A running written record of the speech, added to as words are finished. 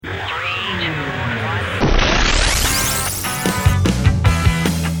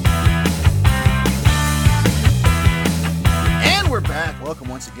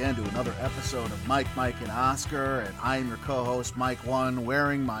episode of Mike, and Oscar, and I'm your co-host, Mike One,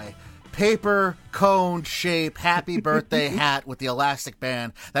 wearing my paper cone shape happy birthday hat with the elastic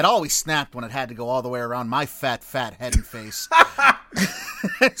band that always snapped when it had to go all the way around my fat head and face.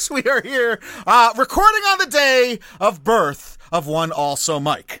 So we are here recording on the day of birth of one also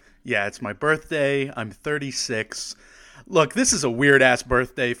Mike. Yeah, it's my birthday. I'm 36. Look, this is a weird-ass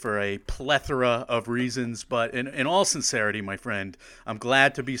birthday for a plethora of reasons, but in all sincerity, my friend, I'm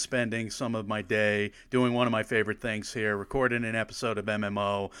glad to be spending some of my day doing one of my favorite things here, recording an episode of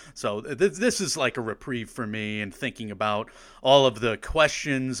MMO. So this is like a reprieve for me and thinking about all of the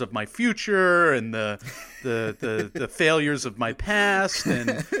questions of my future and the failures of my past.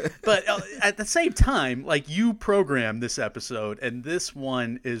 But at the same time, like, you programmed this episode, and this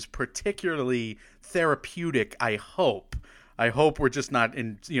one is particularly therapeutic, I hope. I hope we're just not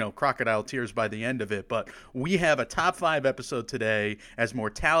in, crocodile tears by the end of it. But we have a top 5 episode today as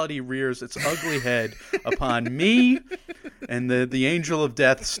mortality rears its ugly head upon me, and the angel of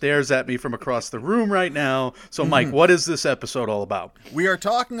death stares at me from across the room right now. So, Mike, what is this episode all about? We are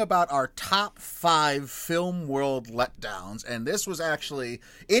talking about our top 5 film world letdowns, and this was actually,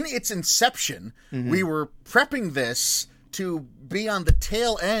 in its inception, we were prepping this to be on the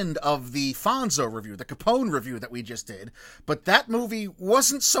tail end of the Fonzo review, the Capone review that we just did. But that movie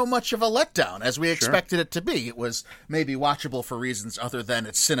wasn't so much of a letdown as we expected it to be. It was maybe watchable for reasons other than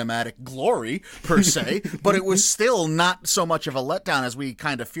its cinematic glory, per se, but it was still not so much of a letdown as we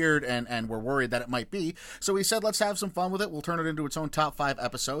kind of feared and were worried that it might be. So we said, let's have some fun with it. We'll turn it into its own top 5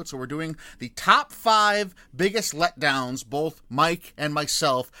 episode. So we're doing the top 5 biggest letdowns both Mike and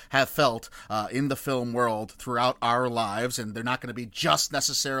myself have felt in the film world throughout our lives. And they're not going to be just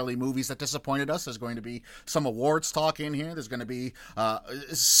necessarily movies that disappointed us. There's going to be some awards talk in here. There's going to be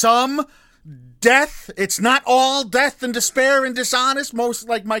some death. It's not all death and despair and dishonest. Most,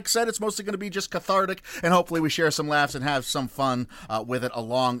 like Mike said, it's mostly going to be just cathartic. And hopefully we share some laughs and have some fun with it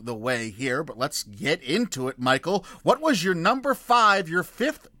along the way here. But let's get into it, Michael. What was your number 5, your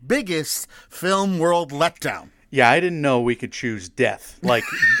 5th biggest film world letdown? Yeah, I didn't know we could choose death, like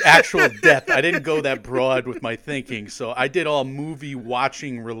actual death. I didn't go that broad with my thinking, so I did all movie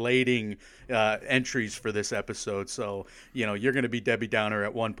watching relating entries for this episode. So, you're going to be Debbie Downer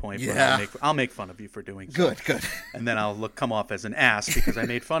at one point, but I'll make fun of you for doing so. Good. And then I'll come off as an ass because I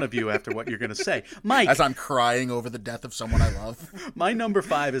made fun of you after what you're going to say. Mike. As I'm crying over the death of someone I love. My number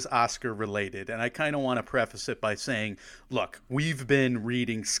 5 is Oscar related, and I kind of want to preface it by saying, look, we've been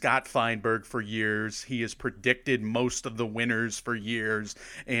reading Scott Feinberg for years. He has predicted most of the winners for years,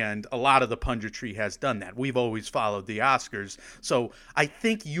 and a lot of the punditry has done that. We've always followed the Oscars. So I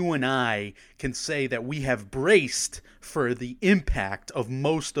think you and I can say that we have braced for the impact of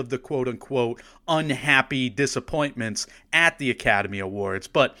most of the quote-unquote unhappy disappointments at the Academy Awards.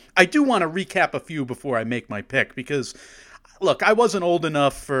 But I do want to recap a few before I make my pick, because look, I wasn't old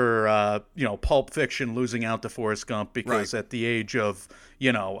enough for, Pulp Fiction losing out to Forrest Gump because at the age of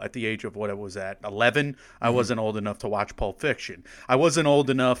what it was at, 11, I wasn't old enough to watch Pulp Fiction. I wasn't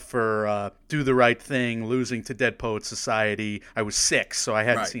old enough for Do the Right Thing, losing to Dead Poets Society. I was 6, so I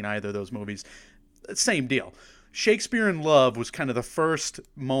hadn't seen either of those movies. Same deal. Shakespeare in Love was kind of the first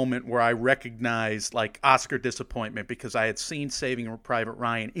moment where I recognized like Oscar disappointment, because I had seen Saving Private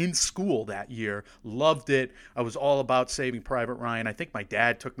Ryan in school that year, loved it. I was all about Saving Private Ryan. I think my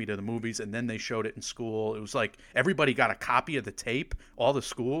dad took me to the movies and then they showed it in school. It was like everybody got a copy of the tape, all the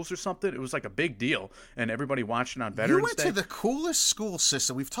schools or something. It was like a big deal, and everybody watched it on Veterans Day. You went to the coolest school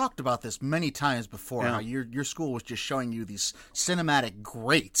system. We've talked about this many times before. Yeah. How your school was just showing you these cinematic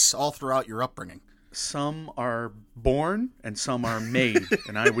greats all throughout your upbringing. Some are born and some are made,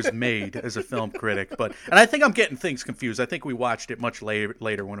 and I was made as a film critic. And I think I'm getting things confused. I think we watched it much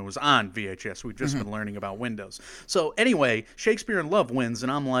later when it was on VHS. We've just been learning about Windows. So anyway, Shakespeare in Love wins,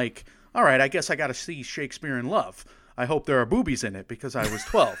 and I'm like, all right, I guess I got to see Shakespeare in Love. I hope there are boobies in it because I was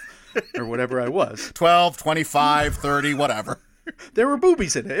 12 or whatever I was. 12, 25, 30, whatever. There were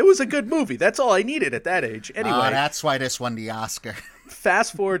boobies in it. It was a good movie. That's all I needed at that age. Anyway, that's why this won the Oscar.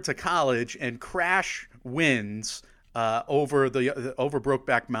 Fast forward to college, and Crash wins over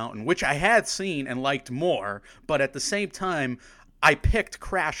Brokeback Mountain, which I had seen and liked more, but at the same time, I picked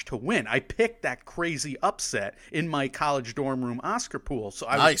Crash to win. I picked that crazy upset in my college dorm room Oscar pool, so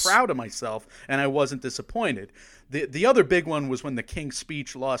I was proud of myself, and I wasn't disappointed. The other big one was when The King's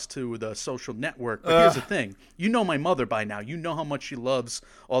Speech lost to The Social Network. But here's the thing. You know my mother by now. You know how much she loves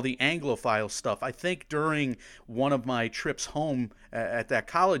all the Anglophile stuff. I think during one of my trips home at that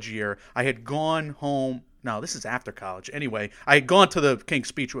college year, I had gone home. No, this is after college. Anyway, I had gone to The King's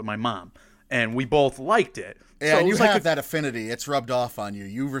Speech with my mom. and we both liked it. Yeah, so and it you was have like that affinity. It's rubbed off on you.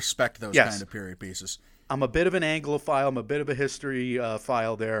 You respect those Yes. kind of period pieces. I'm a bit of an Anglophile. I'm a bit of a history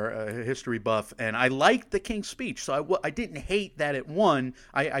file there, a history buff, and I liked the King's Speech. So I didn't hate that it won.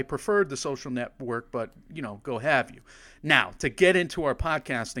 I preferred the Social Network, but, go have you. Now, to get into our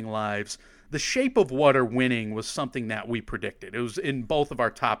podcasting lives, The Shape of Water winning was something that we predicted. It was in both of our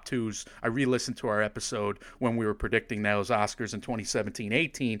top twos. I re-listened to our episode when we were predicting those Oscars in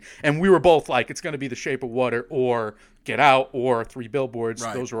 2017-18, and we were both like, it's going to be The Shape of Water or Get Out or Three Billboards.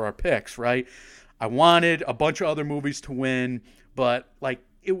 Right. Those were our picks, right? I wanted a bunch of other movies to win, but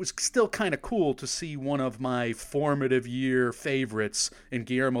it was still kind of cool to see one of my formative year favorites in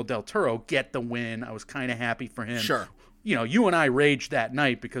Guillermo del Toro get the win. I was kind of happy for him. Sure. You and I raged that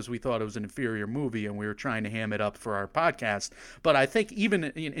night because we thought it was an inferior movie and we were trying to ham it up for our podcast. But I think even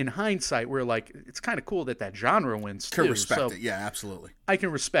in hindsight, we're like, it's kind of cool that genre wins too. To respect it, yeah, absolutely. I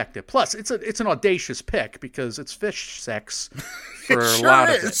can respect it. Plus, it's an audacious pick because it's fish sex for It a sure lot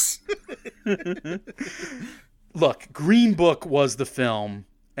is. of it. Look, Green Book was the film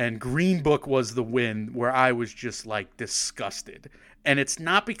and Green Book was the win where I was just disgusted. And it's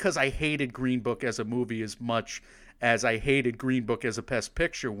not because I hated Green Book as a movie as much as I hated Green Book as a Best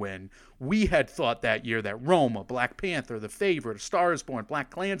Picture win. We had thought that year that Roma, Black Panther, The Favorite, A Star is Born, Black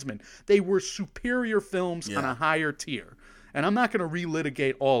Klansman, they were superior films on a higher tier. And I'm not going to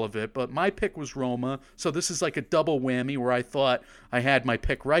relitigate all of it, but my pick was Roma. So this is like a double whammy where I thought I had my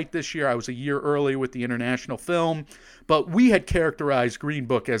pick right this year. I was a year early with the international film. But we had characterized Green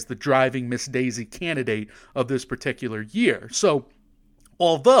Book as the driving Miss Daisy candidate of this particular year. So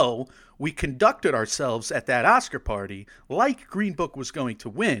although we conducted ourselves at that Oscar party like Green Book was going to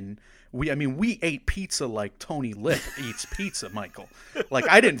win, we ate pizza like Tony Lip eats pizza, Michael.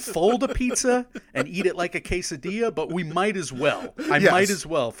 I didn't fold a pizza and eat it like a quesadilla, but we might as well. Might as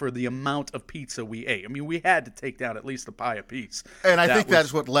well for the amount of pizza we ate. We had to take down at least a pie apiece. And I think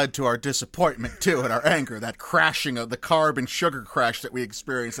that's what led to our disappointment, too, and our anger, that crashing of the carb and sugar crash that we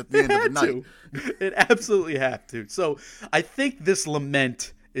experienced at the end of the night. It absolutely had to. So I think this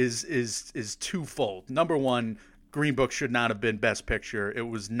lament is twofold. Number one, Green Book should not have been Best Picture. It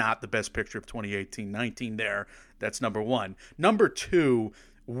was not the Best Picture of 2018-19 there. That's number one. Number two,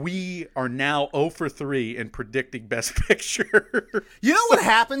 we are now 0 for 3 in predicting Best Picture. You know what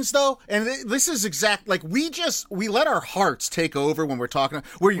happens, though? And this is we let our hearts take over when we're talking.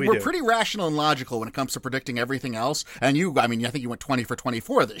 We're pretty rational and logical when it comes to predicting everything else. And I think you went 20 for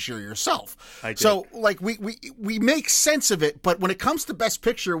 24 this year yourself. I did. So, we make sense of it, but when it comes to Best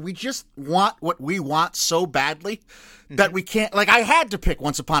Picture, we just want what we want so badly that we can't. I had to pick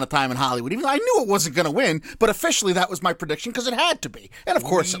Once Upon a Time in Hollywood, even though I knew it wasn't going to win, but officially that was my prediction because it had to be. And of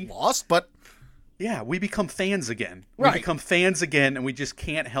course it lost, but... Yeah, we become fans again. Right. We become fans again, and we just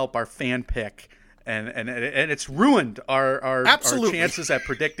can't help our fan pick. And it's ruined our chances at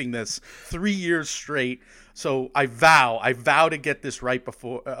predicting this 3 years straight. So I vow to get this right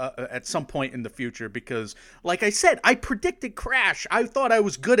before at some point in the future because, like I said, I predicted Crash. I thought I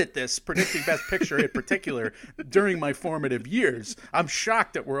was good at this, predicting Best Picture in particular during my formative years. I'm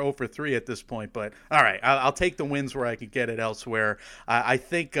shocked that we're 0 for 3 at this point, but all right, I'll take the wins where I can get it elsewhere. I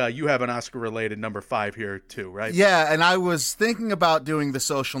think you have an Oscar-related number 5 here too, right? Yeah, and I was thinking about doing The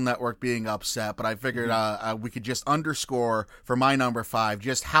Social Network being upset, but I figured we could just underscore for my number 5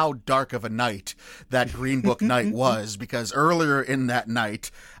 just how dark of a night that Green Book night was, because earlier in that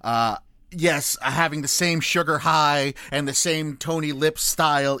night, yes, having the same sugar high and the same Tony Lip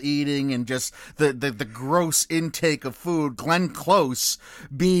style eating and just the gross intake of food, Glenn Close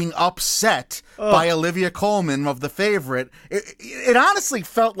being upset by Olivia Colman of The Favorite, it honestly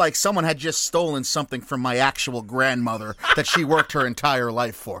felt like someone had just stolen something from my actual grandmother that she worked her entire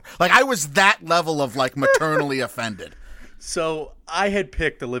life for. I was that level of maternally offended. So I had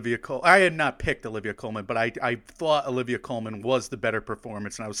picked Olivia Colman. I had not picked Olivia Colman, but I thought Olivia Colman was the better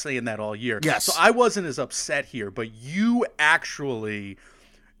performance, and I was saying that all year. Yes. So I wasn't as upset here, but you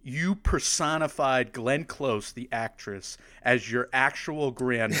personified Glenn Close, the actress, as your actual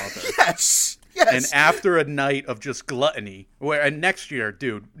grandmother. Yes. And after a night of just gluttony, and next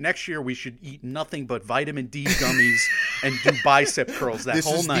year we should eat nothing but vitamin D gummies and do bicep curls that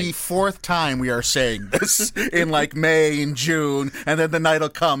whole night. This is the 4th time we are saying this in May and June, and then the night will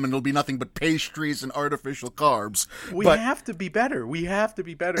come and it'll be nothing but pastries and artificial carbs. We have to be better.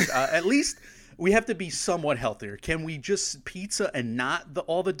 At least we have to be somewhat healthier. Can we just pizza and not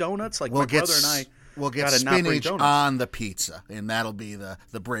all the donuts? My brother and I. We'll get gotta not bring spinach donuts. on the pizza, and that'll be the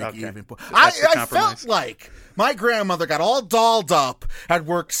break-even point. That's the I compromise. felt like my grandmother got all dolled up, had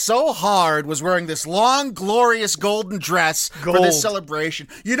worked so hard, was wearing this long, glorious golden dress for Gold. this celebration.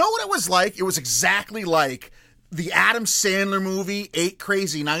 You know what it was like? It was exactly like the Adam Sandler movie, 8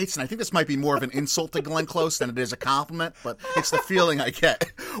 Crazy Nights, and I think this might be more of an insult to Glenn Close than it is a compliment, but it's the feeling I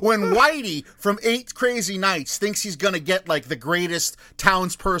get. When Whitey from 8 Crazy Nights thinks he's going to get, like, the greatest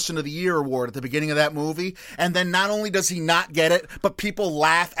townsperson of the year award at the beginning of that movie, and then not only does he not get it, but people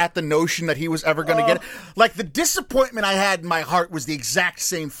laugh at the notion that he was ever going to get it. Like, the disappointment I had in my heart was the exact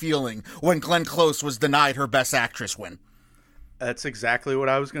same feeling when Glenn Close was denied her Best Actress win. That's exactly what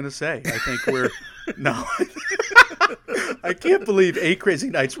I was going to say. I think we're no. I can't believe 8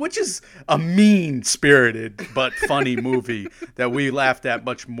 Crazy Nights, which is a mean-spirited but funny movie that we laughed at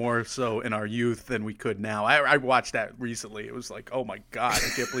much more so in our youth than we could now. I watched that recently. It was like, oh my God, I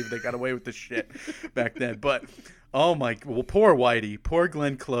can't believe they got away with this shit back then. But oh my, well, poor Whitey, poor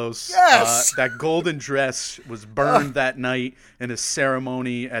Glenn Close. Yes! That golden dress was burned that night in a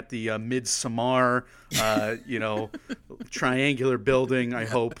ceremony at the Midsommar, triangular building, I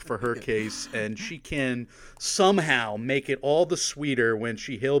hope, for her case. And she can somehow make it all the sweeter when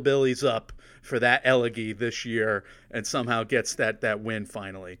she hillbillies up for that elegy this year and somehow gets that win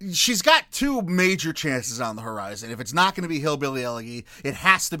finally. She's got 2 major chances on the horizon. If it's not going to be Hillbilly Elegy, it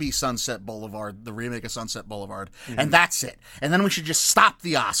has to be Sunset Boulevard, the remake of Sunset Boulevard, and that's it. And then we should just stop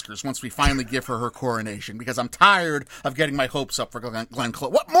the Oscars once we finally give her coronation, because I'm tired of getting my hopes up for Glenn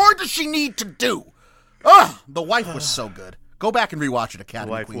Close. What more does she need to do? The Wife was so good. Go back and rewatch it,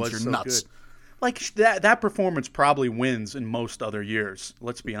 Academy Queens. You're so nuts. Good. Like, that performance probably wins in most other years,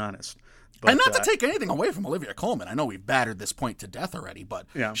 let's be honest. But, and not to take anything away from Olivia Colman. I know we've battered this point to death already, but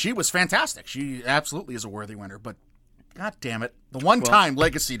she was fantastic. She absolutely is a worthy winner, but God damn it. The one time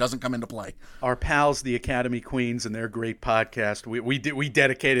legacy doesn't come into play. Our pals, the Academy Queens, and their great podcast, we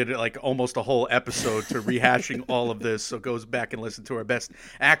dedicated like almost a whole episode to rehashing all of this. So goes back and listen to our Best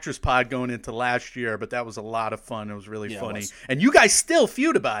Actress pod going into last year. But that was a lot of fun. It was really funny. And you guys still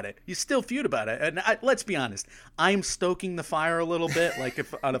feud about it. You still feud about it. And let's be honest, I'm stoking the fire a little bit. Like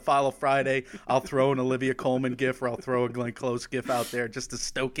if on a Follow Friday, I'll throw an Olivia Colman gif or I'll throw a Glenn Close gif out there just to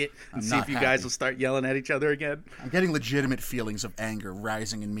stoke it and see if you guys will start yelling at each other again. I'm getting legitimate feelings of anger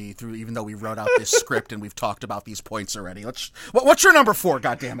rising in me through, even though we wrote out this script and we've talked about these points already. What's your number 4?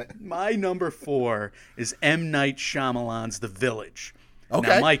 God damn it! My number 4 is M. Night Shyamalan's The Village. Okay,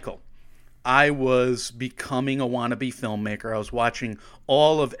 now, Michael, I was becoming a wannabe filmmaker. I was watching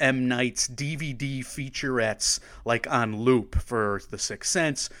all of M. Night's DVD featurettes like on loop for The Sixth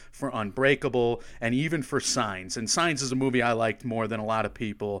Sense, for Unbreakable, and even for Signs. And Signs is a movie I liked more than a lot of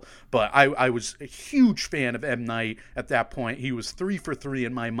people, but I was a huge fan of M. Night at that point. He was 3 for 3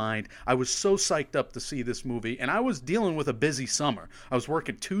 in my mind. I was so psyched up to see this movie, and I was dealing with a busy summer. I was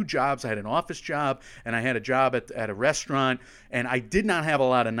working 2 jobs. I had an office job, and I had a job at a restaurant, and I did not have a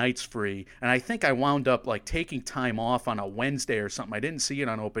lot of nights free. And I think I wound up like taking time off on a Wednesday or something. I didn't see it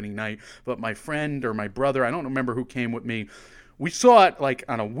on opening night, but my friend or my brother, I don't remember who came with me, we saw it like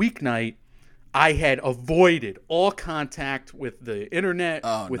on a weeknight. I had avoided all contact with the internet,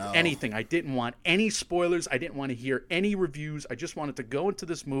 anything. I didn't want any spoilers. I didn't want to hear any reviews. I just wanted to go into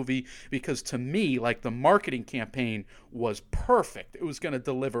this movie because to me, like, the marketing campaign was perfect. It was going to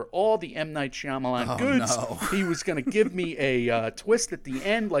deliver all the M. Night Shyamalan goods. No. He was going to give me a twist at the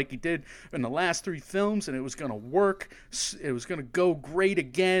end like he did in the last 3 films, and it was going to work. It was going to go great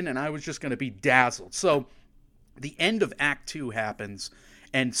again, and I was just going to be dazzled. So the end of Act 2 happens,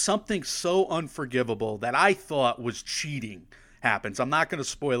 and something so unforgivable that I thought was cheating happens. I'm not going to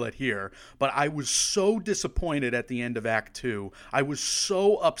spoil it here, but I was so disappointed at the end of Act 2. I was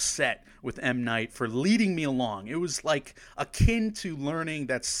so upset with M. Night for leading me along. It was like akin to learning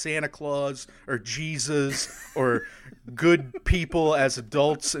that Santa Claus or Jesus or good people as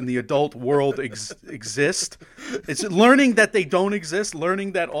adults in the adult world exist. It's learning that they don't exist,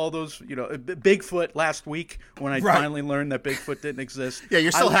 learning that all those, Bigfoot last week when I finally learned that Bigfoot didn't exist. Yeah,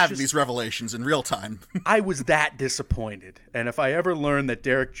 you're still having these revelations in real time. I was that disappointed. And if I ever learned that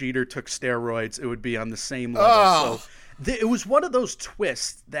Derek Jeter took steroids, it would be on the same level. So it was one of those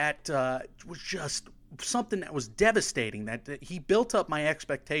twists that was just something that was devastating, that he built up my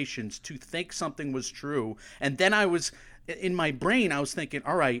expectations to think something was true. And then in my brain, I was thinking,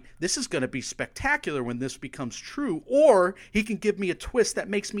 all right, this is going to be spectacular when this becomes true, or he can give me a twist that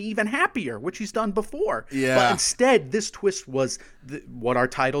makes me even happier, which he's done before. Yeah. But instead, this twist was what our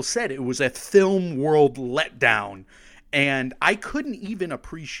title said. It was a film world letdown. And I couldn't even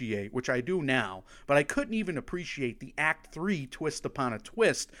appreciate, which I do now, but I couldn't even appreciate the Act 3 twist upon a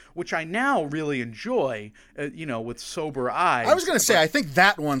twist, which I now really enjoy, with sober eyes. I was going to say, I think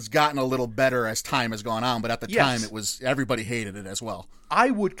that one's gotten a little better as time has gone on, but at the time everybody hated it as well. I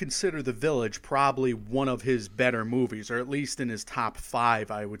would consider The Village probably one of his better movies, or at least in his top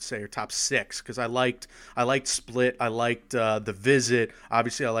 5, I would say, or top 6, because I liked Split, I liked The Visit,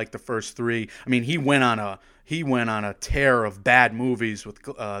 obviously I liked the first 3. I mean, he went on a tear of bad movies with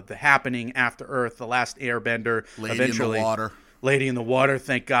The Happening, After Earth, The Last Airbender, Lady in the Water. Lady in the Water,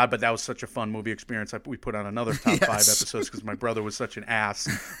 thank God, but that was such a fun movie experience. We put on another top 5 episodes because my brother was such an ass,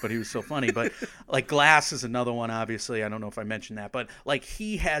 but he was so funny. But like Glass is another one, obviously. I don't know if I mentioned that, but like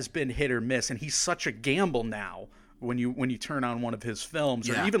he has been hit or miss, and he's such a gamble now. When you turn on one of his films,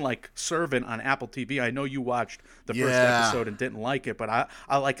 or even like Servant on Apple TV. I know you watched the first episode and didn't like it, but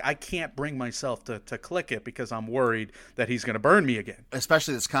I can't bring myself to click it because I'm worried that he's going to burn me again.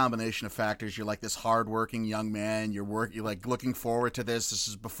 Especially this combination of factors. You're like this hardworking young man. You're like looking forward to this. This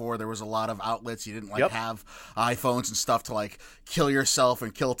is before there was a lot of outlets. You didn't have iPhones and stuff to like kill yourself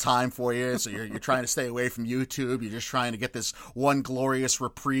and kill time for you. So you're trying to stay away from YouTube. You're just trying to get this one glorious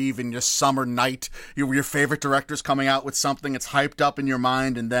reprieve in your summer night. Your favorite director's coming out with something, it's hyped up in your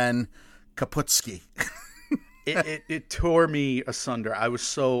mind, and then Kaputski. It tore me asunder. I was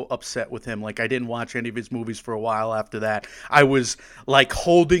so upset with him. Like, I didn't watch any of his movies for a while after that. I was like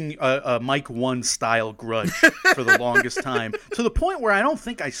holding a Mike 1 style grudge for the longest time, to the point where I don't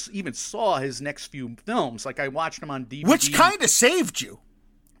think I even saw his next few films. Like, I watched them on DVD. Which kind of saved you.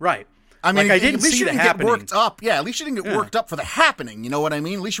 Right. I mean, like, I didn't at least see you The didn't Happening. get worked up. Yeah, at least you didn't get worked up for The Happening. You know what I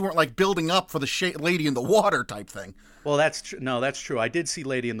mean? At least you weren't like building up for the Lady in the Water type thing. Well, that's true. No, that's true. I did see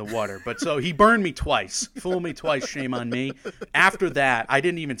Lady in the Water, but so he burned me twice. Fooled me twice, shame on me. After that,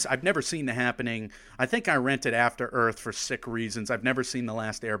 I've never seen The Happening. I think I rented After Earth for sick reasons. I've never seen The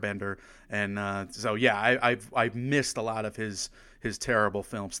Last Airbender. And I've missed a lot of his terrible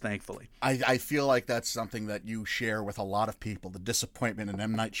films, thankfully. I feel like that's something that you share with a lot of people, the disappointment in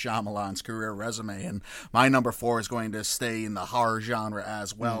M. Night Shyamalan's career resume. And my number 4 is going to stay in the horror genre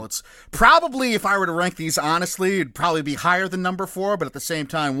as well. It's probably, if I were to rank these honestly, it'd probably be higher than number 4, but at the same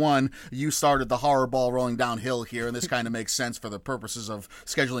time, 1, you started the horror ball rolling downhill here, and this kind of makes sense for the purposes of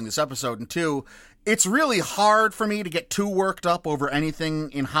scheduling this episode. And 2, it's really hard for me to get too worked up over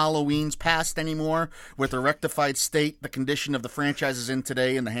anything in Halloween's past anymore, with the rectified state the condition of the franchise is in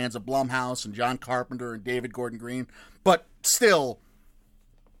today in the hands of Blumhouse and John Carpenter and David Gordon Green. But still,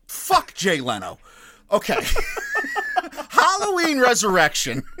 fuck Jay Leno. Okay. Halloween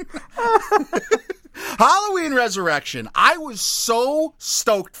Resurrection. Halloween Resurrection. I was so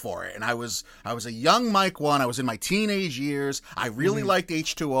stoked for it, and I was a young Mike 1. I was in my teenage years. I really liked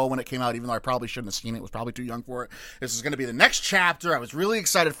H2O when it came out, even though I probably shouldn't have seen it. I was probably too young for it. This is going to be the next chapter. I was really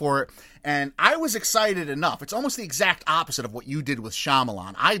excited for it, and I was excited enough. It's almost the exact opposite of what you did with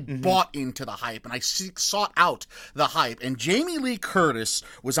Shyamalan. I bought into the hype, and I sought out the hype, and Jamie Lee Curtis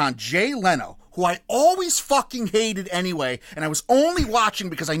was on Jay Leno, who I always fucking hated anyway, and I was only watching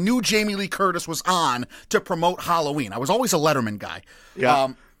because I knew Jamie Lee Curtis was on to promote Halloween. I was always a Letterman guy.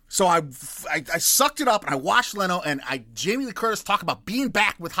 Yeah. So I sucked it up, and I watched Leno, and Jamie Lee Curtis talk about being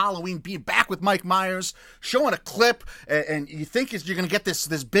back with Halloween, being back with Mike Myers, showing a clip, and you think you're going to get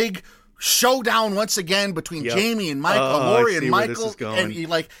this big showdown once again between Jamie and Michael, Laurie and Michael, and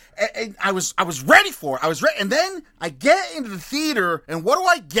and I was ready for it. I was ready, and then I get into the theater, and what do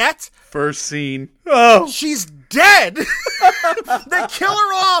I get? First scene. Oh, she's dead. They kill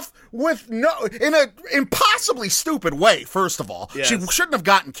her off in an impossibly stupid way. First of all, she shouldn't have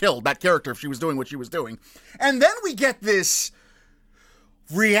gotten killed. That character, if she was doing what she was doing, and then we get this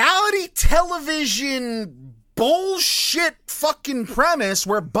reality television bullshit fucking premise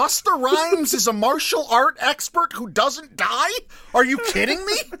where Busta Rhymes is a martial art expert who doesn't die? Are you kidding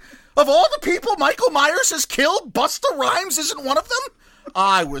me? Of all the people Michael Myers has killed, Busta Rhymes isn't one of them?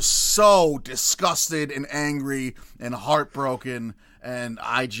 I was so disgusted and angry and heartbroken, and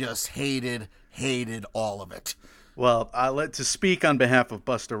I just hated all of it. Well, to speak on behalf of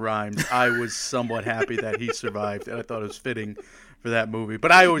Busta Rhymes, I was somewhat happy that he survived, and I thought it was fitting for that movie.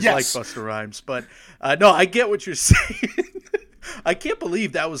 But I always liked Busta Rhymes. But no, I get what you're saying. I can't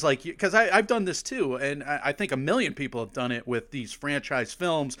believe that was like, because I've done this too, and I think a million people have done it with these franchise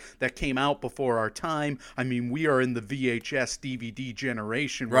films that came out before our time. I mean, we are in the VHS DVD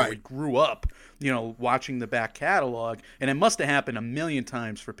generation where we grew up, watching the back catalog, and it must have happened a million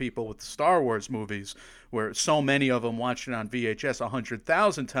times for people with the Star Wars movies, where so many of them watched it on VHS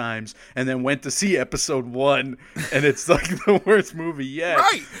 100,000 times and then went to see episode 1, and it's like the worst movie yet.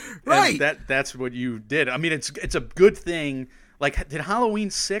 Right. And that's what you did. I mean, it's a good thing. Like, did Halloween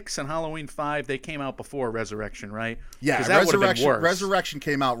 6 and Halloween 5, they came out before Resurrection, right? Yeah, that would have been worse. Resurrection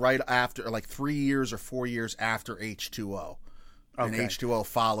came out right after, like 3 years or 4 years after H2O. And H2O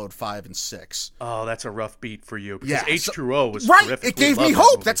followed 5 and 6. Oh, that's a rough beat for you. Because H2O was right. terrific. It gave me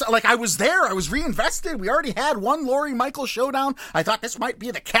hope. That's like, I was there. I was reinvested. We already had one Laurie Michael showdown. I thought this might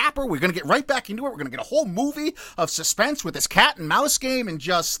be the capper. We're going to get right back into it. We're going to get a whole movie of suspense with this cat and mouse game, and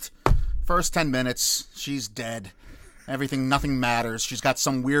just first 10 minutes, she's dead. Nothing matters. She's got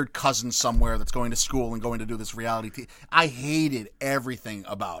some weird cousin somewhere that's going to school and going to do this reality. I hated everything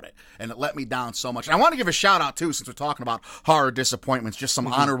about it, and it let me down so much. And I want to give a shout out too, since we're talking about horror disappointments, just some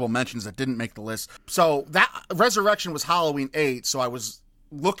honorable mentions that didn't make the list. So that Resurrection was Halloween 8, so I was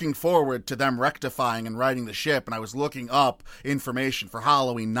looking forward to them rectifying and righting the ship, and I was looking up information for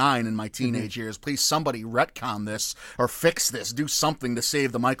Halloween 9 in my teenage years. Please, somebody retcon this or fix this. Do something to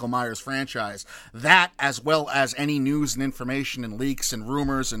save the Michael Myers franchise. That, as well as any news and information and leaks and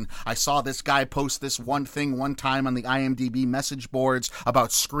rumors, and I saw this guy post this one thing one time on the IMDb message boards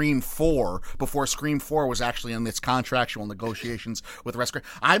about Scream 4, before Scream 4 was actually in its contractual negotiations with Rescue.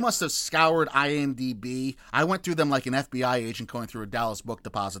 I must have scoured IMDb. I went through them like an FBI agent going through a Dallas book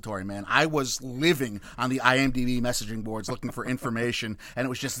depository, man. I was living on the IMDb messaging boards looking for information, and it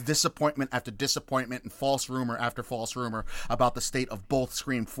was just disappointment after disappointment and false rumor after false rumor about the state of both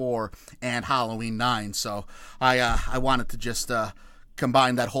Scream 4 and Halloween 9. So I wanted to just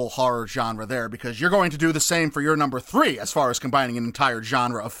combine that whole horror genre there, because you're going to do the same for your number 3 as far as combining an entire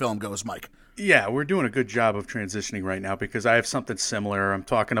genre of film goes, Mike. Yeah, we're doing a good job of transitioning right now, because I have something similar. I'm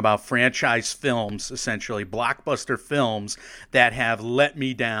talking about franchise films, essentially blockbuster films that have let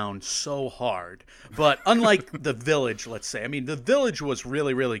me down so hard. But unlike The Village, let's say, I mean, The Village was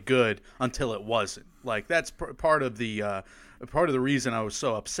really, really good until it wasn't. Like, that's part of the reason I was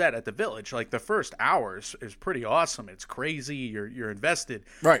so upset at The Village. Like, the first hour is pretty awesome. It's crazy. You're invested.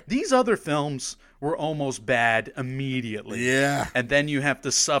 Right. These other films were almost bad immediately. Yeah. And then you have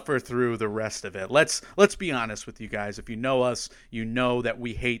to suffer through the rest of it. Let's be honest with you guys. If you know us, you know that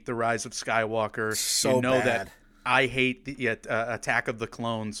we hate The Rise of Skywalker. So you know bad. that I hate the Attack of the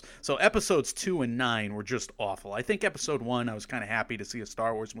Clones. So episodes 2 and 9 were just awful. I think episode 1, I was kind of happy to see a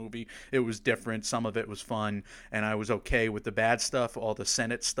Star Wars movie. It was different. Some of it was fun, and I was okay with the bad stuff, all the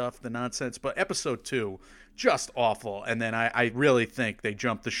Senate stuff, the nonsense. But episode 2, just awful. And then I really think they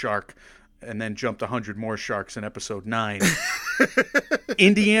jumped the shark and then jumped 100 more sharks in episode 9.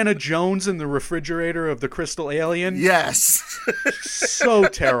 Indiana Jones in the refrigerator of the crystal alien. Yes. So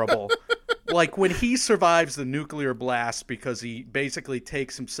terrible. Like, when he survives the nuclear blast because he basically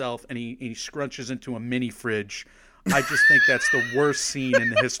takes himself and he scrunches into a mini fridge, I just think that's the worst scene in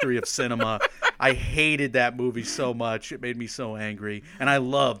the history of cinema. I hated that movie so much. It made me so angry. And I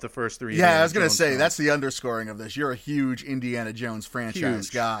love the first 3. Yeah, I was going to say, that's the underscoring of this. You're a huge Indiana Jones franchise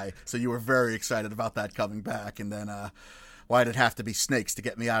guy, so you were very excited about that coming back. And then why did it have to be snakes to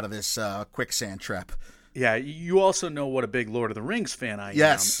get me out of this quicksand trap? Yeah, you also know what a big Lord of the Rings fan I am.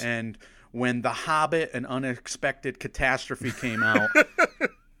 Yes. And when The Hobbit: An Unexpected Catastrophe came out,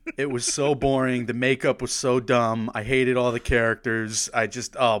 it was so boring. The makeup was so dumb. I hated all the characters.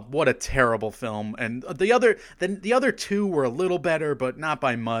 What a terrible film. And the other 2 were a little better, but not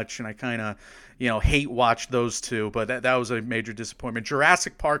by much. And I kind of, hate watched those 2. But that was a major disappointment.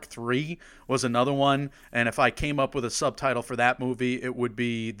 Jurassic Park 3 was another one. And if I came up with a subtitle for that movie, it would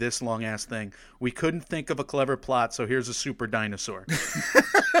be this long-ass thing. We couldn't think of a clever plot, so here's a super dinosaur.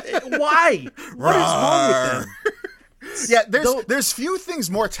 Why? What is wrong with them? Yeah, there's few things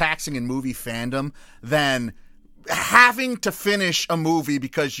more taxing in movie fandom than having to finish a movie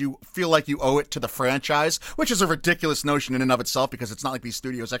because you feel like you owe it to the franchise, which is a ridiculous notion in and of itself, because it's not like these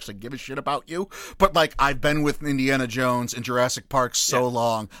studios actually give a shit about you. But like, I've been with Indiana Jones and Jurassic Park so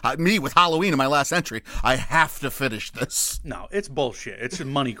long. Me with Halloween in my last entry, I have to finish this. No, it's bullshit. It's a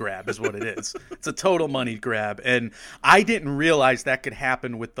money grab is what it is. It's a total money grab. And I didn't realize that could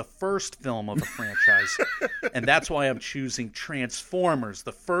happen with the first film of a franchise. And that's why I'm choosing Transformers,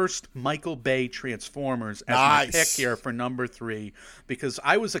 the first Michael Bay Transformers, as my pick here for number 3, because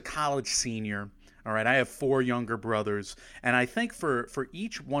I was a college senior. All right, I have 4 younger brothers, and I think for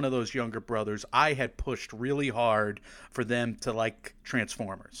each one of those younger brothers, I had pushed really hard for them to like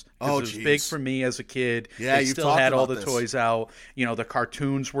Transformers. Oh, it was big for me as a kid. Yeah, they you still talked had all about the this. toys out. You know, the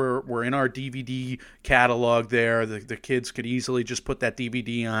cartoons were in our DVD catalog there. The kids could easily just put that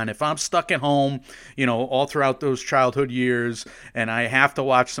DVD on. If I'm stuck at home, you know, all throughout those childhood years, and I have to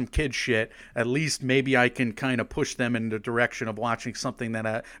watch some kid shit, at least maybe I can kind of push them in the direction of watching something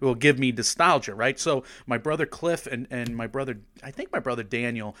that will give me nostalgia, right? So my brother Cliff and my brother, I think my brother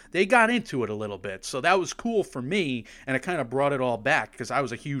Daniel, they got into it a little bit. So that was cool for me, and it kind of brought it all back because I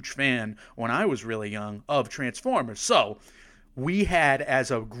was a huge fan when I was really young of Transformers. So we had,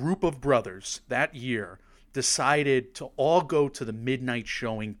 as a group of brothers that year, decided to all go to the midnight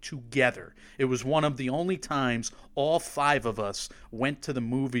showing together. It was one of the only times all 5 of us went to the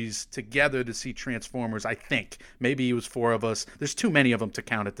movies together to see Transformers, I think. Maybe it was 4 of us. There's too many of them to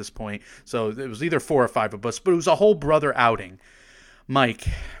count at this point. So it was either 4 or 5 of us, but it was a whole brother outing. Mike,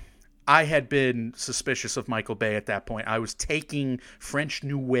 I had been suspicious of Michael Bay at that point. I was taking French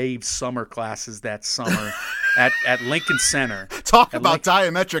New Wave summer classes that summer at Lincoln Center. Talk about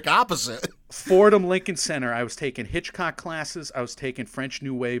diametric opposite. Fordham Lincoln Center. I was taking Hitchcock classes, I was taking French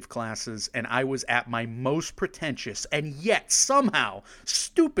New Wave classes, and I was at my most pretentious. And yet, somehow,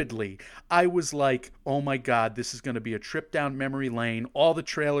 stupidly, I was like, oh my God, this is going to be a trip down memory lane. All the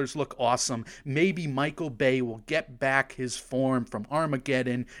trailers look awesome. Maybe Michael Bay will get back his form from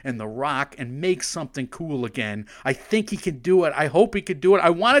Armageddon and The Rock and make something cool again. I think he can do it. I hope he can do it.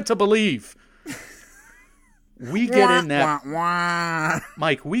 I wanted to believe. We get in that,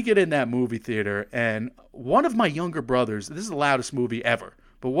 Mike, we get in that movie theater, and one of my younger brothers, this is the loudest movie ever,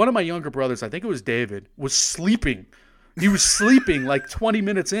 but one of my younger brothers, I think it was David, was sleeping. He was sleeping like 20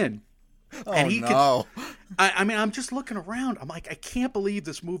 minutes in. Oh, and he no. I mean, I'm just looking around. I'm like, I can't believe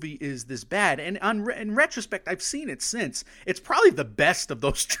this movie is this bad. And in retrospect, I've seen it since. It's probably the best of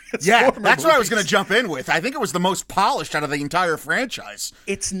those Transformers that's what I was going to movies. jump in with. I think it was the most polished out of the entire franchise.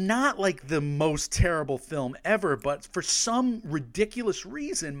 It's not like the most terrible film ever, but for some ridiculous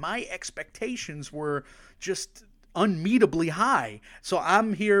reason, my expectations were just unmeetably high. So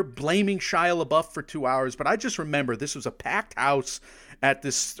I'm here blaming Shia LaBeouf for 2 hours, but I just remember this was a packed house at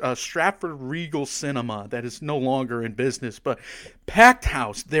this Stratford Regal Cinema that is no longer in business, but packed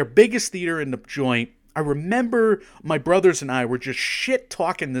house, their biggest theater in the joint. I remember my brothers and I were just shit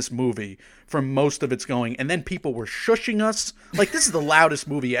talking this movie for most of its going, and then people were shushing us. Like, this is the loudest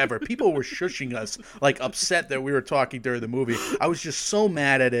movie ever. People were shushing us, like, upset that we were talking during the movie. I was just so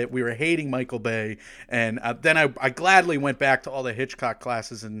mad at it. We were hating Michael Bay, and then I gladly went back to all the Hitchcock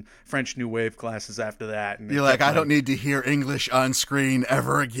classes and French New Wave classes after that. And You're like, I don't need to hear English on screen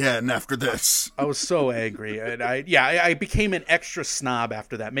ever again after this. I was so angry, and I became an extra snob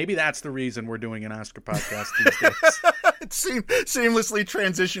after that. Maybe that's the reason we're doing an Oscar podcast these days. It seamlessly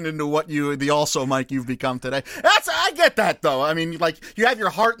transitioned into what the also Mike you've become today. I get that though. I mean, like, you have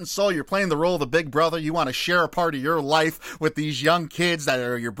your heart and soul. You're playing the role of the big brother. You want to share a part of your life with these young kids that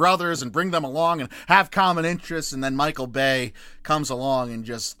are your brothers and bring them along and have common interests. And then Michael Bay comes along and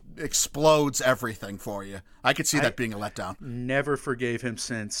just explodes everything for you. I could see that being a letdown. Never forgave him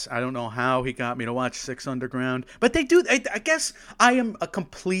since. I don't know how he got me to watch Six Underground, but they do. I guess I am a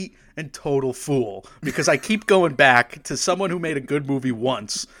complete and total fool because I keep going back to someone who made a good movie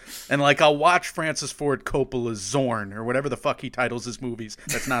once, and like I'll watch Francis Ford Coppola's Zorn or whatever the fuck he titles his movies.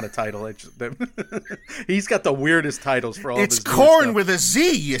 That's not a title. He's got the weirdest titles for all of his. It's Corn with a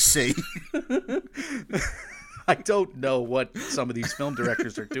Z, you see. I don't know what some of these film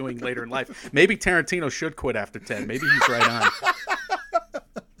directors are doing later in life. Maybe Tarantino should quit after 10. Maybe he's right on.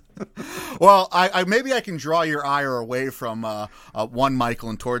 Well, maybe I can draw your ire away from one Michael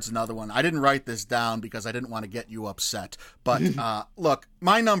and towards another one. I didn't write this down because I didn't want to get you upset. But look,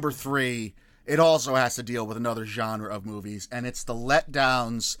 my number 3, it also has to deal with another genre of movies, and it's the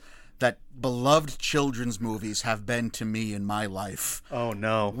letdowns that beloved children's movies have been to me in my life. Oh,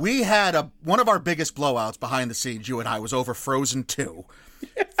 no. We had one of our biggest blowouts behind the scenes, you and I, was over Frozen 2.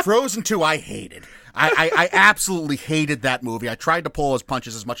 Frozen 2 I hated. I absolutely hated that movie. I tried to pull his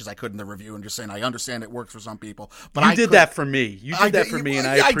punches as much as I could in the review and just saying I understand it works for some people. But you did that for me. You did that for me, and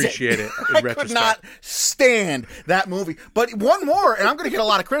I appreciate it in retrospect. I could not stand that movie. But one more, and I'm going to get a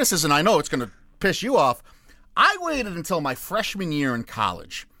lot of criticism. I know it's going to piss you off. I waited until my freshman year in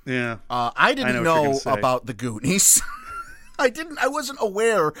college. Yeah. I didn't know about the Goonies. I wasn't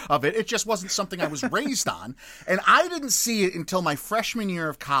aware of it. It just wasn't something I was raised on. And I didn't see it until my freshman year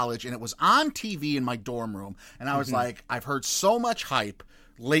of college, and it was on TV in my dorm room. And I was like, I've heard so much hype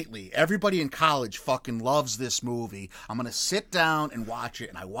lately. Everybody in college fucking loves this movie. I'm going to sit down and watch it.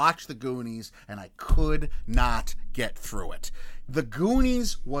 And I watched The Goonies, and I could not get through it. The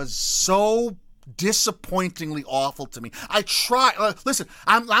Goonies was so disappointingly awful to me. I try. Listen,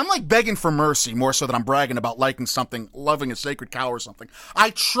 I'm like begging for mercy more so than I'm bragging about liking something, loving a sacred cow or something. I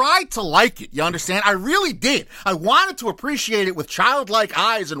tried to like it. You understand? I really did. I wanted to appreciate it with childlike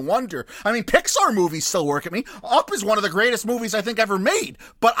eyes and wonder. I mean, Pixar movies still work at me. Up is one of the greatest movies I think ever made.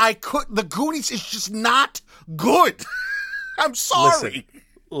 But The Goonies is just not good. I'm sorry.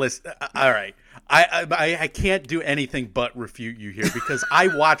 Listen. All right. I can't do anything but refute you here because I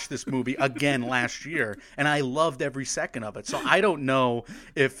watched this movie again last year and I loved every second of it. So I don't know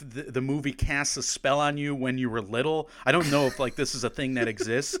if the movie casts a spell on you when you were little. I don't know if like this is a thing that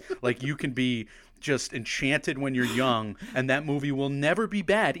exists. Like you can be just enchanted when you're young, and that movie will never be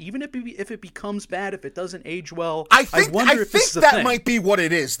bad, even if it becomes bad, if it doesn't age well. I think that might be what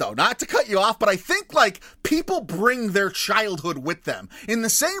it is, though. Not to cut you off, but I think like people bring their childhood with them in the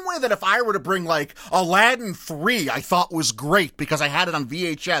same way that if I were to bring like Aladdin 3, I thought was great because I had it on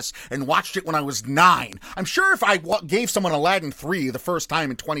VHS and watched it when I was 9. I'm sure if I gave someone Aladdin 3 the first time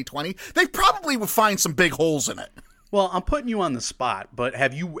in 2020, they probably would find some big holes in it. Well, I'm putting you on the spot, but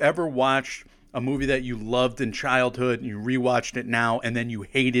have you ever watched a movie that you loved in childhood and you rewatched it now and then you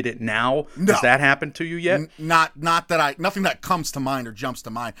hated it now? No. Has that happened to you yet? Nothing that comes to mind or jumps to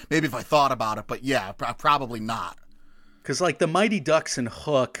mind. Maybe if I thought about it, but yeah, probably not. Because like the Mighty Ducks and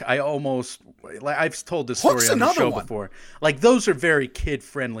Hook, I've told this story on the show before. Like those are very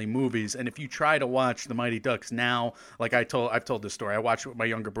kid-friendly movies, and if you try to watch the Mighty Ducks now, like I've told this story. I watched it with my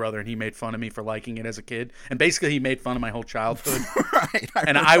younger brother, and he made fun of me for liking it as a kid, and basically he made fun of my whole childhood. Right,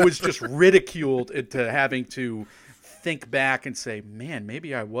 I was just ridiculed into having to think back and say, man,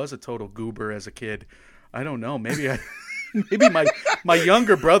 maybe I was a total goober as a kid. I don't know, maybe my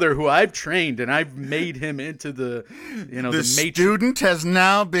younger brother, who I've trained and I've made him into the student has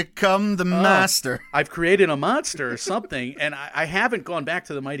now become the master. I've created a monster or something, and I haven't gone back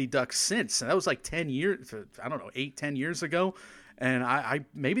to the Mighty Ducks since. And that was like 10 years, I don't know, 8-10 years ago. And I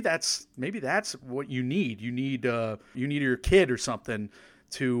maybe that's what you need. You need your kid or something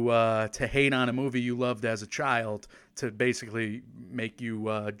to hate on a movie you loved as a child, to basically make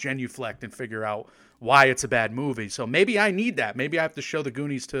you genuflect and figure out why it's a bad movie. So maybe I need that. Maybe I have to show the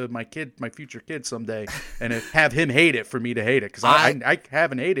Goonies to my future kid someday, and have him hate it for me to hate it, because I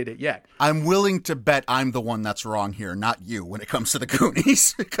haven't hated it yet. I'm willing to bet I'm the one that's wrong here, not you, when it comes to the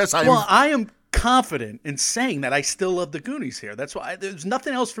Goonies. Because I am confident in saying that I still love the Goonies here. That's why there's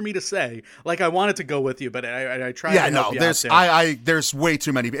nothing else for me to say. Like I wanted to go with you, but I tried. Yeah, to help you out there. There's way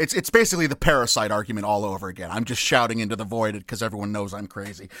too many. It's basically the Parasite argument all over again. I'm just shouting into the void because everyone knows I'm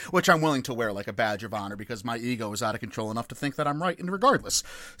crazy, which I'm willing to wear like a badge of honor because my ego is out of control enough to think that I'm right, and regardless.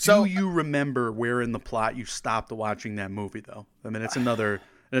 So, do you remember where in the plot you stopped watching that movie, though? I mean, it's another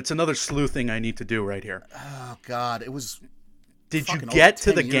sleuthing I need to do right here. Oh God, it was. Did you get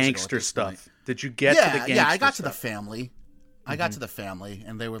to the gangster stuff? Did you get to the gangster stuff? Yeah, I got to the family. I got to the family,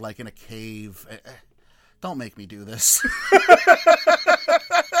 and they were like in a cave. Don't make me do this.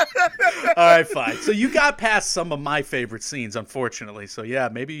 All right, fine. So you got past some of my favorite scenes, unfortunately. So yeah,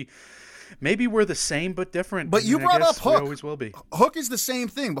 maybe we're the same but different. But you brought up Hook. We always will be. Hook is the same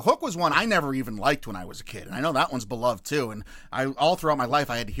thing, but Hook was one I never even liked when I was a kid, and I know that one's beloved too. And all throughout my life,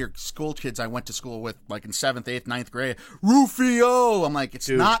 I had to hear school kids I went to school with, like in 7th, 8th, 9th grade, Rufio. I'm like, it's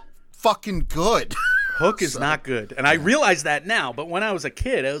not fucking good. Hook is not good, and I realize that now. But when I was a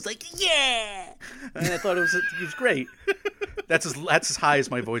kid, I was like, yeah, and I thought it was great. That's as high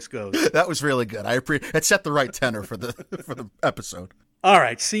as my voice goes. That was really good. It set the right tenor for the episode. All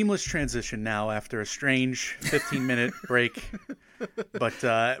right, seamless transition now after a strange 15-minute break. But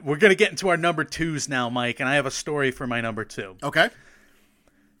we're going to get into our number 2s now, Mike, and I have a story for my number 2. Okay.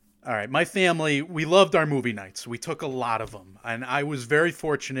 All right, my family, we loved our movie nights. We took a lot of them, and I was very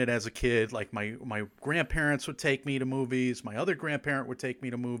fortunate as a kid. Like my grandparents would take me to movies. My other grandparent would take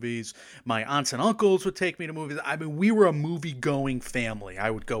me to movies. My aunts and uncles would take me to movies. I mean, we were a movie-going family. I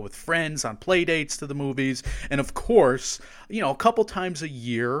would go with friends on play dates to the movies. And of course, a couple times a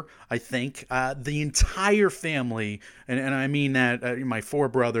year, I think, the entire family, and I mean that my 4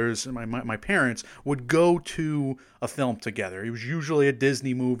 brothers and my parents would go to a film together. It was usually a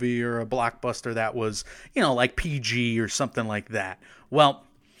Disney movie or a blockbuster that was, like PG or something like that. Well,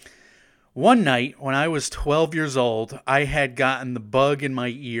 one night when I was 12 years old, I had gotten the bug in my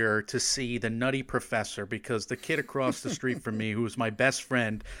ear to see The Nutty Professor because the kid across the street from me, who was my best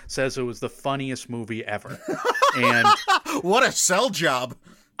friend, says it was the funniest movie ever. And what a sell job.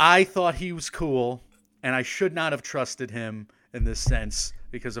 I thought he was cool, and I should not have trusted him in this sense.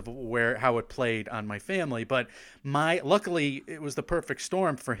 because of how it played on my family. But luckily it was the perfect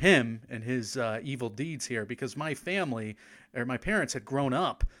storm for him and his evil deeds here, because my parents had grown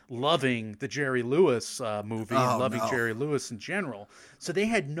up loving the Jerry Lewis movie and loving Jerry Lewis in general. So they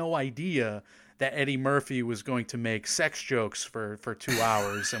had no idea that Eddie Murphy was going to make sex jokes for 2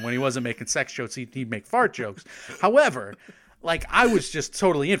 hours. And when he wasn't making sex jokes, he'd make fart jokes. However, like, I was just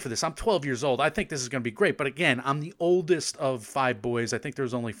totally in for this. I'm 12 years old. I think this is going to be great. But again, I'm the oldest of 5 boys. I think there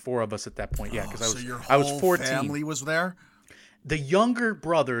was only 4 of us at that point. Yeah, because I was 14. Family was there? The younger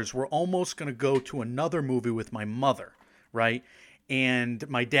brothers were almost going to go to another movie with my mother, right? And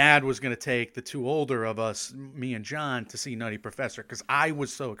my dad was going to take the 2 older of us, me and John, to see Nutty Professor, because I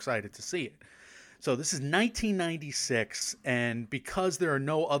was so excited to see it. So this is 1996, and because there are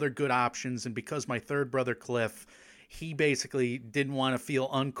no other good options, and because my third brother, Cliff, he basically didn't want to feel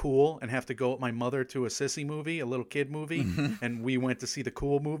uncool and have to go with my mother to a sissy movie, a little kid movie, and we went to see the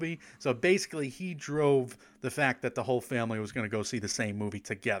cool movie. So basically he drove the fact that the whole family was going to go see the same movie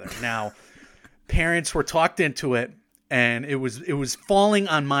together. Now, parents were talked into it, and it was falling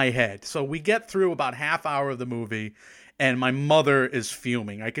on my head. So we get through about half hour of the movie, and my mother is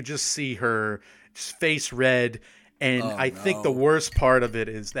fuming. I could just see her face red. And I think the worst part of it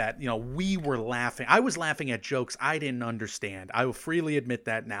is that, we were laughing. I was laughing at jokes I didn't understand. I will freely admit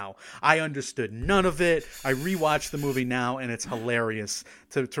that now. I understood none of it. I rewatched the movie now, and it's hilarious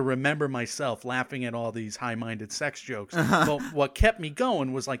to remember myself laughing at all these high-minded sex jokes. But what kept me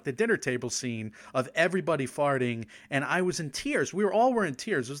going was like the dinner table scene of everybody farting, and I was in tears. We were in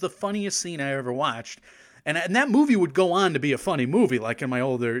tears. It was the funniest scene I ever watched. And that movie would go on to be a funny movie. Like in my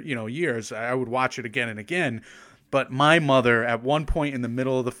older, years, I would watch it again and again. But my mother, at one point in the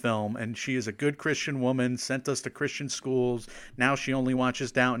middle of the film, and she is a good Christian woman, sent us to Christian schools. Now she only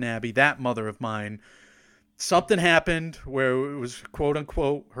watches Downton Abbey. That mother of mine, something happened where it was, quote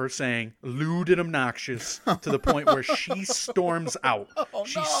unquote, her saying lewd and obnoxious to the point where she storms out.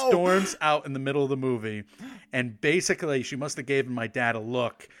 She storms out in the middle of the movie. And basically, she must have given my dad a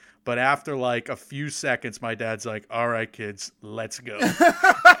look. But after like a few seconds, my dad's like, "All right, kids, let's go."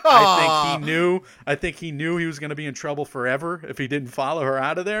 I think he knew he was going to be in trouble forever if he didn't follow her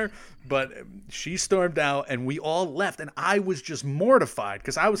out of there. But she stormed out, and we all left. And I was just mortified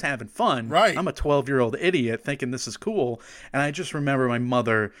because I was having fun. Right. I'm a 12-year-old idiot thinking this is cool. And I just remember my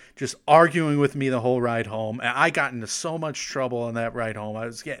mother just arguing with me the whole ride home. And I got into so much trouble on that ride home. I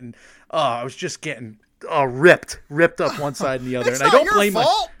was just getting ripped up one side and the other. It's and not I don't blame your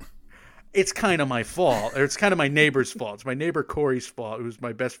fault. It's kind of my fault, or it's kind of my neighbor's fault. It's my neighbor Corey's fault, who was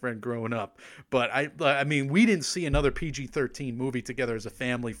my best friend growing up. But I mean, we didn't see another PG-13 movie together as a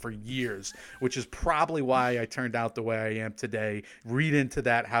family for years, which is probably why I turned out the way I am today. Read into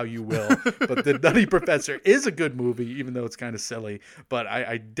that how you will. But The Nutty Professor is a good movie, even though it's kind of silly. But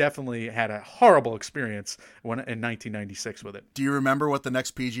I definitely had a horrible experience in 1996 with it. Do you remember what the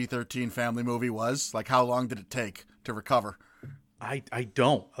next PG-13 family movie was? Like, how long did it take to recover? I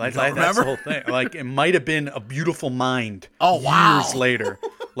don't. That's the whole thing. Like, it might have been A Beautiful Mind. Oh, wow. Years later,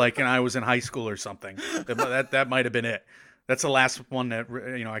 like, and I was in high school or something. That might have been it. That's the last one that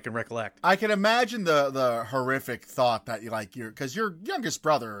I can recollect. I can imagine the horrific thought that because your youngest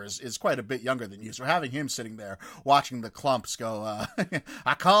brother is quite a bit younger than you, so having him sitting there watching the clumps go,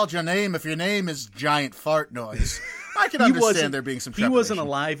 "I called your name if your name is giant fart noise." I can understand there being some trepidation. He wasn't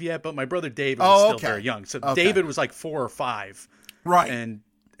alive yet, but my brother David was still very young. So David was like 4 or 5. Right. And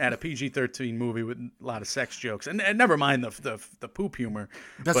at a PG-13 movie with a lot of sex jokes. And never mind the poop humor.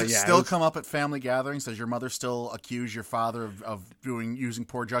 Does it still come up at family gatherings? Does your mother still accuse your father of using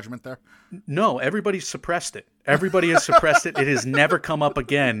poor judgment there? No, everybody's suppressed it. Everybody has suppressed it. It has never come up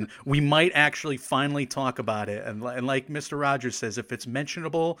again. We might actually finally talk about it. And like Mr. Rogers says, if it's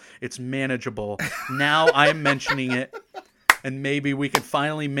mentionable, it's manageable. Now I'm mentioning it. And maybe we can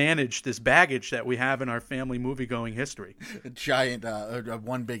finally manage this baggage that we have in our family movie-going history. A giant,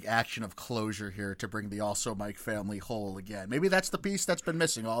 one big action of closure here to bring the Also Mike family whole again. Maybe that's the piece that's been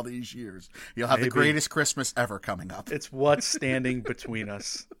missing all these years. You'll have the greatest Christmas ever coming up. It's what's standing between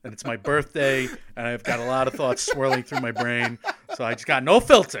us. And it's my birthday, and I've got a lot of thoughts swirling through my brain. So I just got no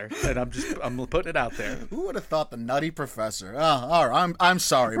filter, and I'm putting it out there. Who would have thought the Nutty Professor? Oh, all right, I'm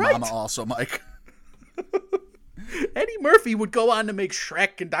sorry, right? Mama Also Mike. Eddie Murphy would go on to make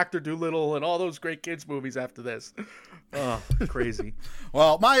Shrek and Dr. Dolittle and all those great kids movies after this. Oh, crazy.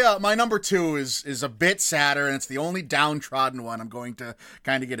 Well, my number 2 is a bit sadder, and it's the only downtrodden one I'm going to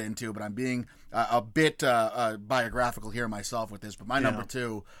kind of get into, but I'm being a bit biographical here myself with this. But my number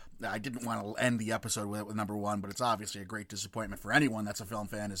 2, I didn't want to end the episode with number 1, but it's obviously a great disappointment for anyone that's a film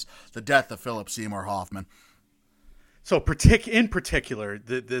fan, is the death of Philip Seymour Hoffman. So, in particular,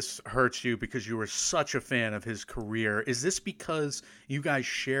 this hurts you because you were such a fan of his career. Is this because you guys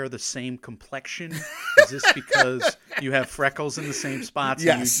share the same complexion? Is this because you have freckles in the same spots?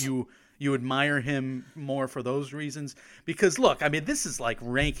 Yes. And you admire him more for those reasons? Because, look, I mean, this is like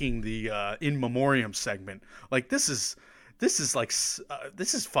ranking the in memoriam segment. Like, this is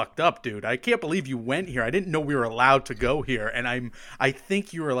fucked up, dude. I can't believe you went here. I didn't know we were allowed to go here. And I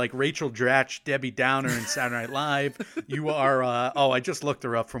think you were like Rachel Dratch, Debbie Downer in Saturday Night Live. You are, I just looked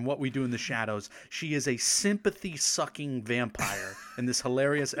her up from What We Do in the Shadows. She is a sympathy-sucking vampire in this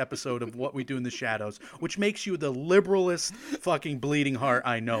hilarious episode of What We Do in the Shadows, which makes you the liberalest fucking bleeding heart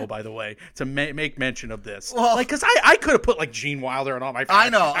I know, by the way, to make mention of this. Well, like, because I could have put like Gene Wilder and all my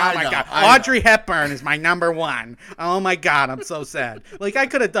friends. Oh my God. Audrey Hepburn is my number one. Oh my God. I'm so sad. Like, I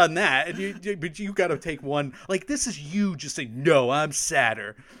could have done that, but you got to take one. Like, this is you just saying, no, I'm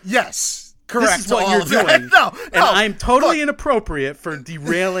sadder. Yes, correct. This is what you're doing. No, and I'm totally inappropriate for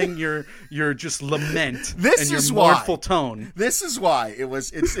derailing your just lament and your mournful tone. This is why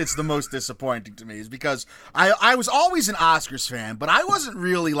it's the most disappointing to me, is because I was always an Oscars fan, but I wasn't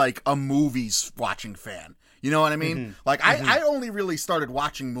really like a movies watching fan. You know what I mean? Mm-hmm. Like, I only really started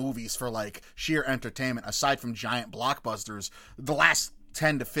watching movies for, like, sheer entertainment, aside from giant blockbusters, the last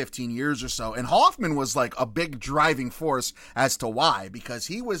 10 to 15 years or so. And Hoffman was, like, a big driving force as to why, because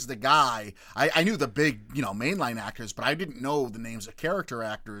he was the guy. I knew the big, mainline actors, but I didn't know the names of character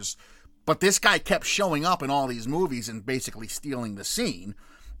actors. But this guy kept showing up in all these movies and basically stealing the scene.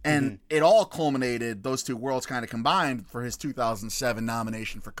 And it all culminated, those two worlds kind of combined, for his 2007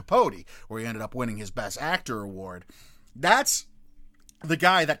 nomination for Capote, where he ended up winning his Best Actor award. That's the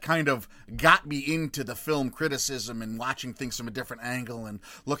guy that kind of got me into the film criticism and watching things from a different angle and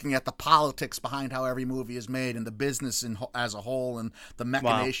looking at the politics behind how every movie is made and the business as a whole and the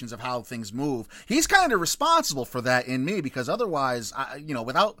machinations of how things move. He's kind of responsible for that in me, because otherwise,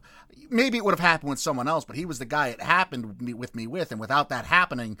 without, maybe it would have happened with someone else, but he was the guy it happened with me, and without that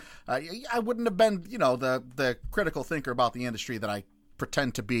happening, I wouldn't have been, the critical thinker about the industry that I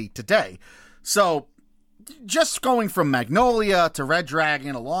pretend to be today. So, just going from Magnolia to Red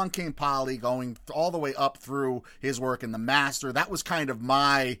Dragon, Along Came Polly, going all the way up through his work in The Master, that was kind of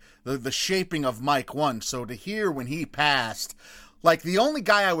the shaping of Mike 1. So to hear when he passed, like, the only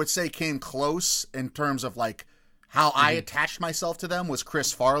guy I would say came close in terms of, like, how I attached myself to them was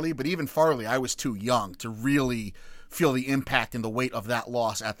Chris Farley. But even Farley, I was too young to really feel the impact and the weight of that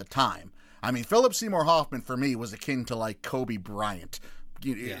loss at the time. I mean, Philip Seymour Hoffman, for me, was akin to, like, Kobe Bryant.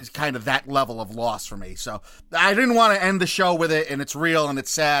 It's kind of that level of loss for me. So I didn't want to end the show with it, and it's real and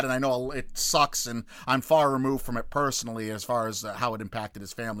it's sad, and I know it sucks, and I'm far removed from it personally as far as how it impacted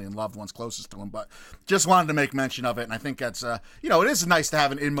his family and loved ones closest to him, but just wanted to make mention of it. And I think that's it is nice to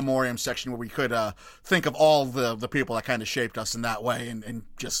have an in memoriam section where we could think of all the people that kind of shaped us in that way and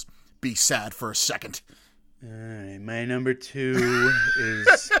just be sad for a second. All right, my number 2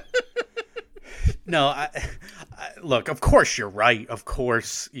 is No, look, of course you're right. Of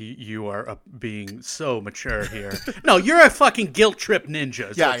course you are being so mature here. No, you're a fucking guilt trip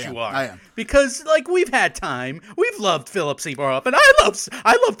ninja is what you are. I am. Because, like, we've had time. We've loved Philip Seymour Hoffman.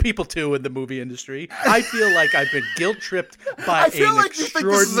 I love people, too, in the movie industry. I feel like I've been guilt tripped by an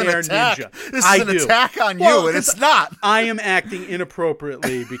extraordinary ninja. This is an attack on you, and it's not. I am acting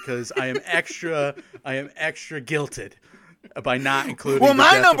inappropriately because I am extra guilted by not including. Well,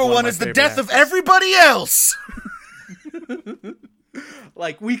 my number 1 is the death of everybody else.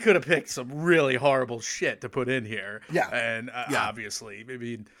 Like, we could have picked some really horrible shit to put in here. Yeah. And obviously, I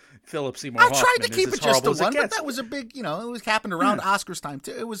mean, Philip Seymour Hoffman. I tried to keep it just to one, but that was a big, it was happened around Oscars time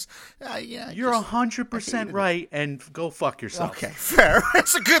too. It was, You're 100% right, and go fuck yourself. Okay, fair.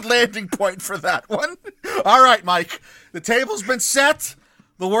 That's a good landing point for that one. All right, Mike. The table's been set.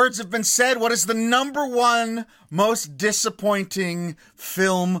 The words have been said. What is the number 1 most disappointing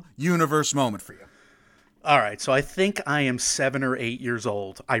film universe moment for you? All right, so I think I am 7 or 8 years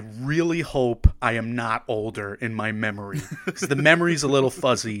old. I really hope I am not older in my memory, because the memory's a little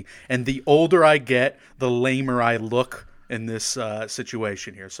fuzzy, and the older I get, the lamer I look in this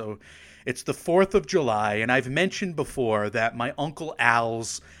situation here. So it's the 4th of July, and I've mentioned before that my Uncle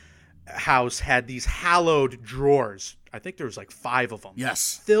Al's house had these hallowed drawers. I think there was like 5 of them.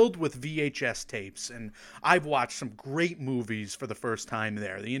 Yes. Filled with VHS tapes. And I've watched some great movies for the first time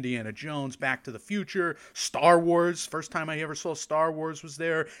there. The Indiana Jones, Back to the Future, Star Wars. First time I ever saw Star Wars was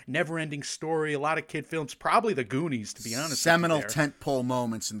there. Never-Ending Story, a lot of kid films. Probably The Goonies, to be honest. Seminal tentpole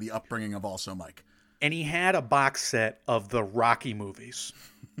moments in the upbringing of Also Mike. and he had a box set of the Rocky movies.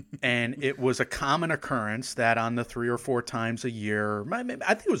 And it was a common occurrence that on the 3 or 4 times a year, I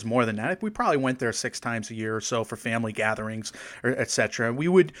think it was more than that. We probably went there 6 times a year or so for family gatherings, or etc. We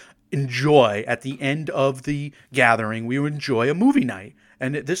would enjoy, at the end of the gathering, we would enjoy a movie night.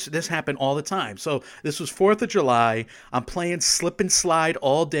 And this happened all the time. So this was 4th of July. I'm playing slip and slide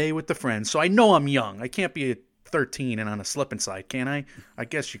all day with the friends. So I know I'm young. I can't be 13 and on a slip and slide, can I? I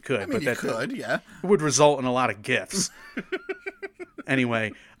guess you could. I mean, you could, yeah. It would result in a lot of gifts.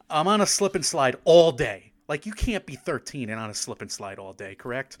 Anyway, I'm on a slip and slide all day. Like, you can't be 13 and on a slip and slide all day,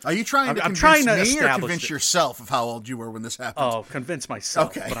 correct? Are you trying to convince me or convince yourself of how old you were when this happened? Oh, convince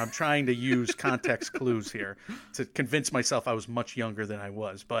myself. Okay. But I'm trying to use context clues here to convince myself I was much younger than I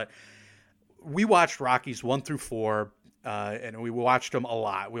was. But we watched Rockies 1 through 4, and we watched them a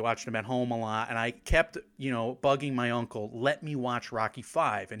lot. We watched them at home a lot. And I kept, bugging my uncle, let me watch Rocky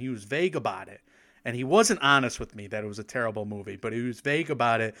 5. And he was vague about it. And he wasn't honest with me that it was a terrible movie, but he was vague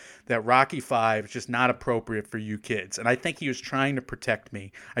about it, that Rocky 5 is just not appropriate for you kids. And I think he was trying to protect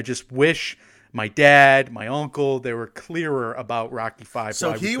me. I just wish my dad, my uncle, they were clearer about Rocky 5.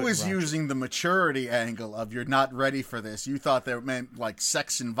 So he was using the maturity angle of you're not ready for this. You thought that meant like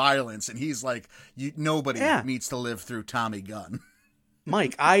sex and violence. And he's like, nobody needs to live through Tommy Gunn.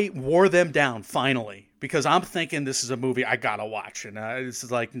 Mike, I wore them down finally because I'm thinking this is a movie I gotta watch, and this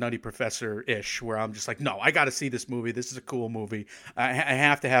is like Nutty Professor-ish, where I'm just like, no, I gotta see this movie. This is a cool movie. I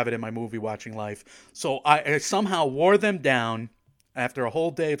have to have it in my movie watching life. So I somehow wore them down after a whole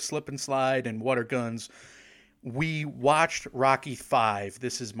day of slip and slide and water guns. We watched Rocky 5.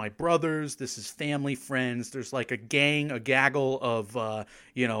 This is my brothers. This is family, friends. There's like a gaggle of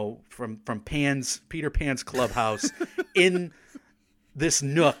from Peter Pan's clubhouse in this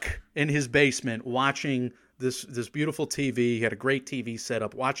nook in his basement, watching this beautiful TV. He had a great TV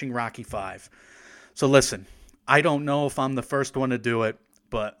setup, watching Rocky 5. So listen, I don't know if I'm the first one to do it,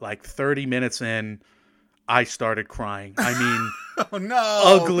 but like 30 minutes in, I started crying. I mean, oh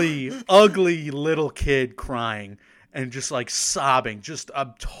no, ugly little kid crying and just like sobbing.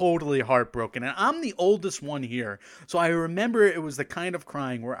 I'm totally heartbroken. And I'm the oldest one here. So I remember it was the kind of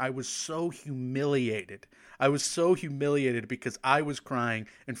crying where I was so humiliated. I was so humiliated because I was crying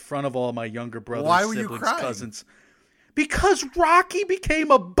in front of all my younger brothers, Why were siblings, you crying? cousins. Because Rocky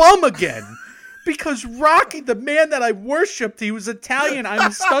became a bum again. Because Rocky, the man that I worshipped, he was Italian. I'm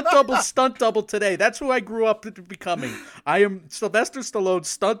a stunt double today. That's who I grew up becoming. I am Sylvester Stallone's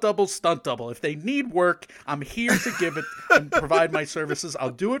stunt double. If they need work, I'm here to give it and provide my services. I'll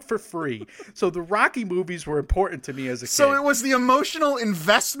do it for free. So the Rocky movies were important to me as a kid. So it was the emotional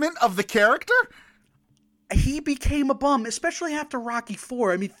investment of the character? He became a bum, especially after Rocky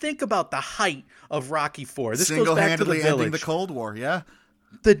 4. I mean, think about the height of Rocky 4. This goes back to the Village. Ending the Cold War, yeah.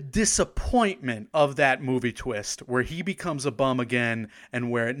 The disappointment of that movie twist where he becomes a bum again and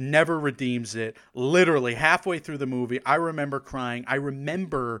where it never redeems it. Literally halfway through the movie, I remember crying. I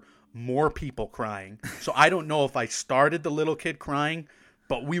remember more people crying. So I don't know if I started the little kid crying,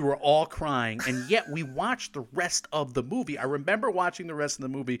 but we were all crying, and yet we watched the rest of the movie. I remember watching the rest of the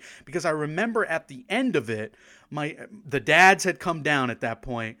movie because I remember at the end of it, the dads had come down at that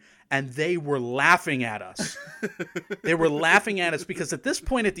point, and they were laughing at us. They were laughing at us because at this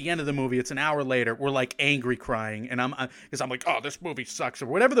point at the end of the movie, it's an hour later, we're like angry crying, and I'm like, oh, this movie sucks, or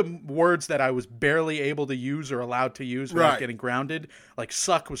whatever the words that I was barely able to use or allowed to use without getting grounded. Like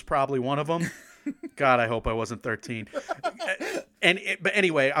suck was probably one of them. God, I hope I wasn't 13. But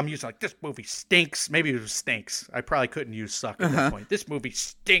anyway, I'm using like, this movie stinks. Maybe it was stinks. I probably couldn't use suck at that point. This movie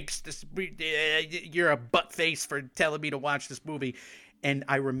stinks. You're a butt face for telling me to watch this movie. And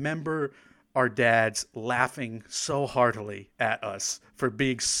I remember our dads laughing so heartily at us for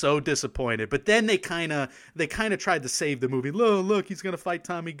being so disappointed. But then they kind of tried to save the movie. Look, he's going to fight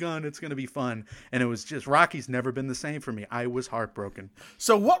Tommy Gunn. It's going to be fun. And it was just, Rocky's never been the same for me. I was heartbroken.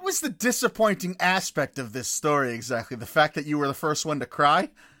 So what was the disappointing aspect of this story exactly? The fact that you were the first one to cry?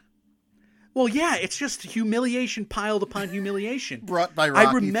 Well, yeah, it's just humiliation piled upon humiliation. Brought by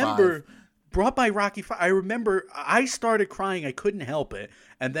Rocky 5. Brought by Rocky 5. I remember I started crying. I couldn't help it.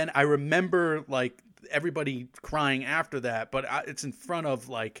 And then I remember like everybody crying after that. But it's in front of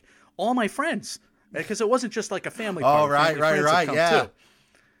like all my friends. Because it wasn't just like a family party. Oh, right. Yeah. Too.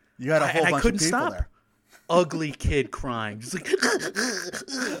 You had a whole bunch of people stop. there. Ugly kid crying. Just like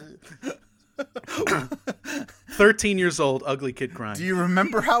 13 years old, ugly kid crying. Do you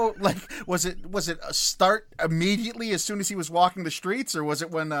remember how, like, was it a start immediately as soon as he was walking the streets, or was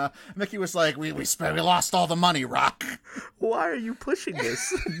it when Mickey was like, we lost all the money, Rock? Why are you pushing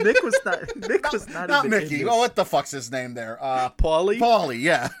this? Nick was not not even Mickey. in this. Oh, what the fuck's his name there? Paulie? Paulie,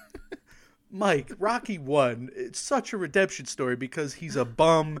 yeah. Mike, Rocky 1, it's such a redemption story because he's a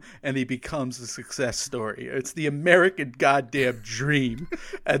bum and he becomes a success story. It's the American goddamn dream.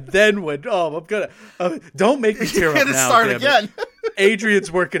 And then when, don't make me tear up now, start damn again. it.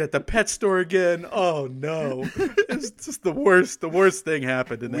 Adrian's working at the pet store again. Oh, no. It's just the worst thing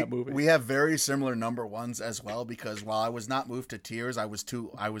happened in that movie. We have very similar number ones as well, because while I was not moved to tears, I was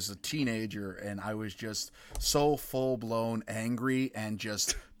a teenager, and I was just so full-blown angry and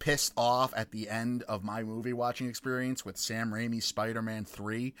just pissed off at the end of my movie watching experience with Sam Raimi's Spider-Man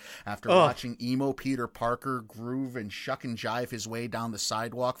 3 after watching emo Peter Parker groove and shuck and jive his way down the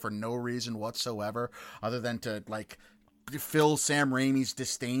sidewalk for no reason whatsoever other than to, like, fill Sam Raimi's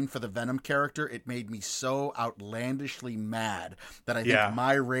disdain for the Venom character. It made me so outlandishly mad that I think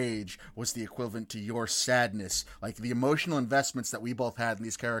my rage was the equivalent to your sadness. Like, the emotional investments that we both had in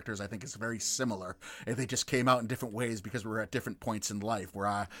these characters, I think, is very similar. And they just came out in different ways because we were at different points in life,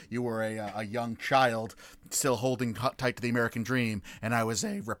 where you were a young child still holding tight to the American dream, and I was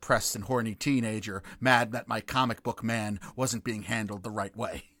a repressed and horny teenager mad that my comic book man wasn't being handled the right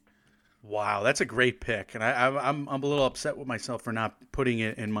way. Wow, that's a great pick, and I'm a little upset with myself for not putting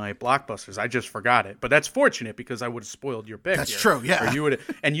it in my blockbusters. I just forgot it, but that's fortunate because I would have spoiled your pick. That's true, yeah. Or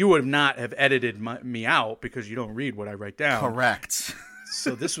you would not have edited me out because you don't read what I write down. Correct.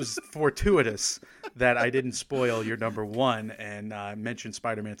 So this was fortuitous that I didn't spoil your number one and mention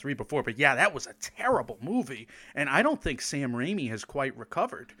Spider-Man 3 before. But yeah, that was a terrible movie, and I don't think Sam Raimi has quite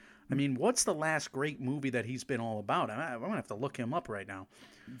recovered. I mean, what's the last great movie that he's been all about? I'm going to have to look him up right now.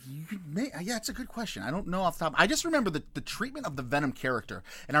 Yeah, it's a good question. I don't know off the top. I just remember the treatment of the Venom character.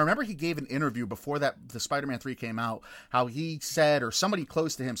 And I remember he gave an interview before the Spider-Man 3 came out, how he said, or somebody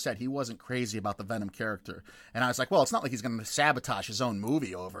close to him said, he wasn't crazy about the Venom character. And I was like, well, it's not like he's going to sabotage his own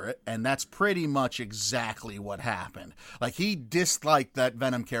movie over it. And that's pretty much exactly what happened. Like, he disliked that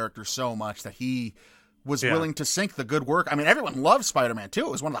Venom character so much that he was willing to sink the good work. I mean, everyone loved Spider-Man 2. It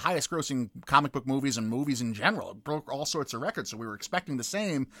was one of the highest grossing comic book movies and movies in general. It broke all sorts of records, so we were expecting the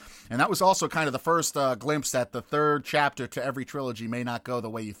same. And that was also kind of the first glimpse that the third chapter to every trilogy may not go the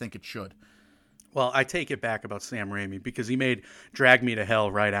way you think it should. Well, I take it back about Sam Raimi because he made Drag Me to Hell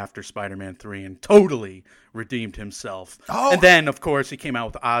right after Spider-Man 3 and totally redeemed himself. Oh. And then, of course, he came out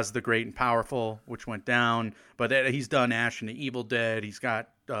with Oz the Great and Powerful, which went down. But he's done Ash and the Evil Dead. He's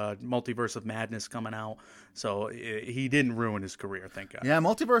got Multiverse of Madness coming out. So he didn't ruin his career, thank God. Yeah,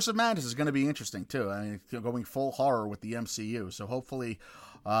 Multiverse of Madness is going to be interesting, too. I mean, going full horror with the MCU. So hopefully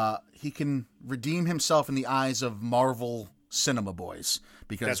he can redeem himself in the eyes of Marvel cinema boys,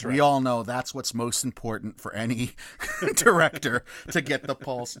 because we all know that's what's most important for any director to get the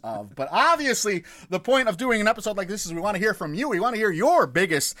pulse of. But obviously, the point of doing an episode like this is we want to hear from you. We want to hear your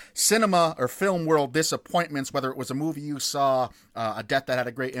biggest cinema or film world disappointments, whether it was a movie you saw, a death that had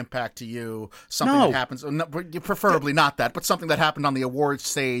a great impact to you, something that happens, preferably not that, but something that happened on the awards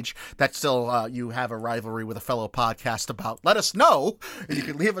stage that still you have a rivalry with a fellow podcast about. Let us know. You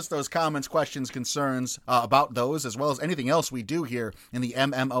can leave us those comments, questions, concerns about those, as well as anything else we do here in the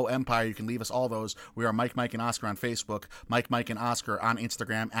MMO Empire. You can leave us all those. We are Mike, and Oscar on Facebook, Mike, and Oscar on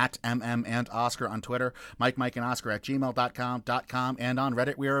Instagram, at MM and Oscar on Twitter, Mike, and Oscar at gmail.com, and on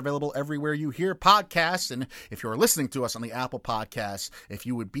Reddit. We are available everywhere you hear podcasts. And if you're listening to us on the Apple Podcasts, if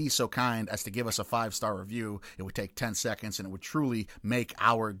you would be so kind as to give us a 5-star review, it would take 10 seconds and it would truly make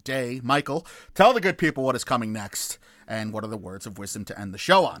our day. Michael, tell the good people what is coming next and what are the words of wisdom to end the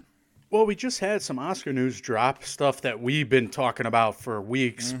show on. Well, we just had some Oscar news drop, stuff that we've been talking about for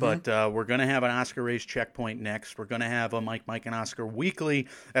weeks, but we're going to have an Oscar race checkpoint next. We're going to have a Mike, and Oscar weekly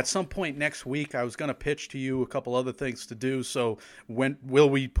at some point next week. I was going to pitch to you a couple other things to do, so will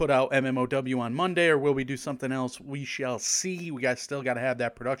we put out MMOW on Monday, or will we do something else? We shall see. We still got to have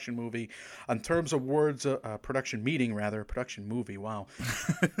that production movie. In terms of production movie, wow.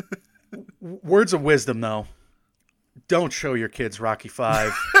 Words of wisdom, though. Don't show your kids Rocky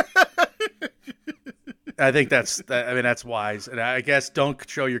 5. I think that's wise. And I guess don't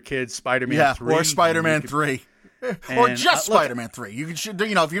show your kids Spider-Man 3. Or Spider-Man 3. Or just Spider-Man 3. You should, if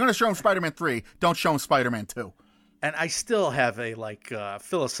you're going to show them Spider-Man 3, don't show them Spider-Man 2. And I still have a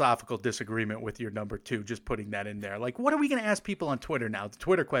philosophical disagreement with your number 2, just putting that in there. Like, what are we going to ask people on Twitter now? The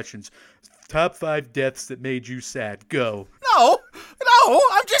Twitter questions. Top 5 deaths that made you sad. Go. No, No,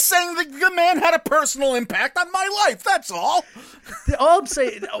 I'm just saying the man had a personal impact on my life. That's all. All I'm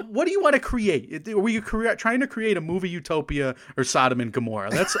saying, what do you want to create? Were you trying to create a movie utopia or Sodom and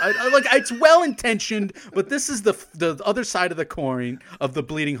Gomorrah? That's like it's well intentioned, but this is the other side of the coin of the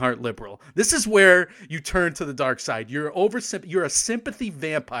bleeding heart liberal. This is where you turn to the dark side. You're a sympathy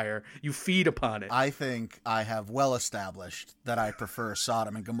vampire. You feed upon it. I think I have well established that I prefer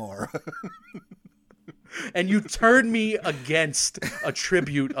Sodom and Gomorrah. And you turn me against a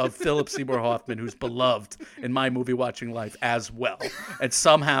tribute of Philip Seymour Hoffman, who's beloved in my movie watching life as well. And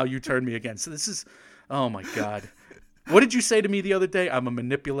somehow you turn me against. So this is, oh my God. What did you say to me the other day? I'm a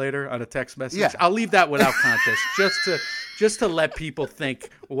manipulator on a text message. Yeah. I'll leave that without context, just to let people think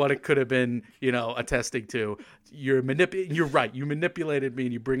what it could have been, attesting to. You're right. You manipulated me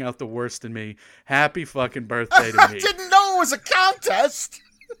and you bring out the worst in me. Happy fucking birthday to me. I didn't know it was a contest.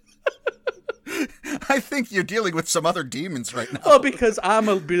 I think you're dealing with some other demons right now. Well, because I'm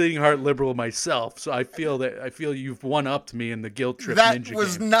a bleeding heart liberal myself, so I feel you've one-upped me in the guilt trip ninja That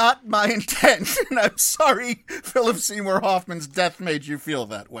was game. not my intent, and I'm sorry Philip Seymour Hoffman's death made you feel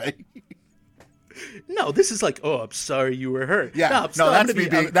that way. No, this is like, I'm sorry you were hurt. Yeah,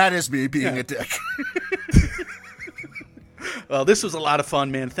 that is me being a dick. Well, this was a lot of fun,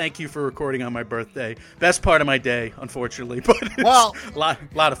 man. Thank you for recording on my birthday. Best part of my day, unfortunately, but it's a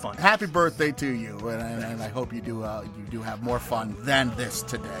lot of fun. Happy birthday to you, and I hope you do have more fun than this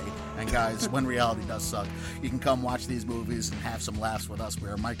today. And guys, when reality does suck, you can come watch these movies and have some laughs with us.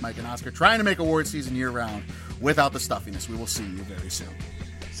 We're Mike, and Oscar trying to make award season year round without the stuffiness. We will see you very soon.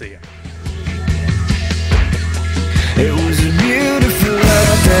 See ya. It was a